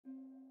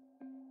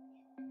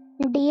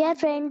Dear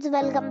friends,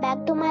 welcome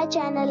back to my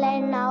channel,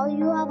 and now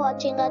you are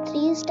watching a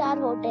 3-star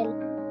hotel.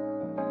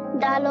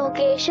 The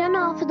location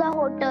of the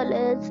hotel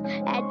is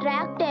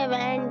attractive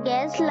and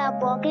guests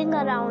love walking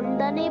around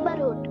the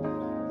neighborhood.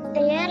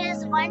 There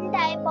is one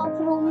type of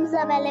rooms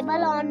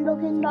available on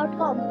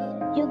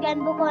booking.com. You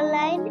can book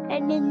online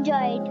and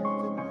enjoy it.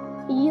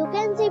 You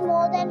can see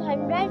more than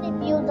 100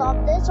 reviews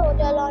of this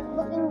hotel on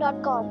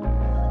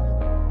booking.com.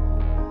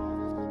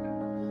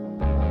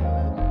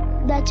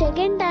 The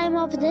check-in time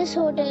of this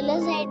hotel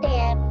is 8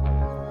 a.m.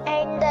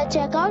 and the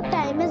check-out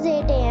time is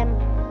 8 a.m.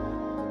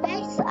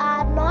 Pets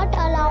are not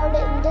allowed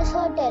in this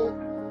hotel.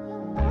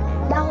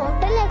 The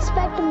hotel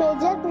accepts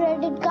major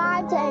credit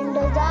cards and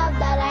reserves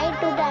the right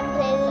to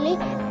temporarily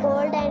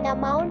hold an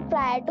amount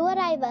prior to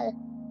arrival.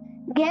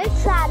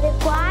 Guests are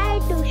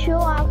required to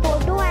show a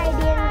photo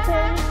ID and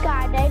credit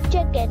card at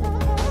check-in.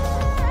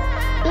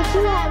 If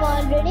you have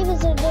already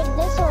visited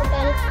this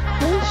hotel,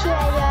 please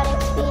share your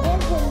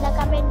experience in the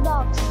comment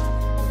box.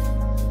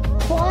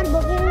 For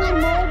booking or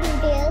more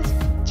details,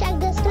 check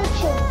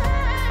description.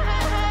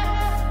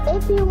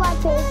 If you are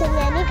facing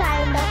any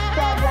kind of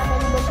problem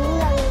in booking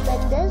a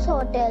room in this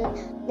hotel,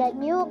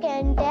 then you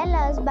can tell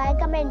us by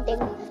commenting.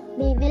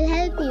 We will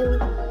help you.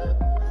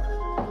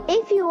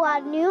 If you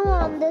are new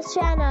on this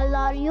channel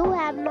or you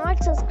have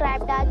not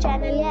subscribed our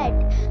channel yet,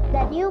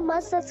 then you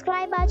must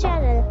subscribe our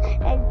channel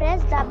and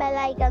press the bell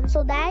icon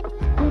so that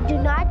you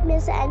do not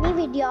miss any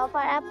video of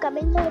our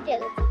upcoming hotel.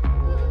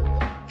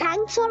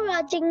 Thanks for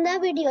watching the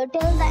video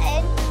till the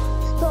end.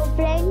 So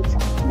friends,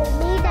 we'll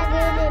meet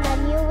again in a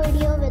new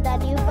video with a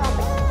new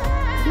topic.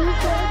 Be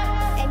safe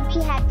and be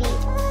happy.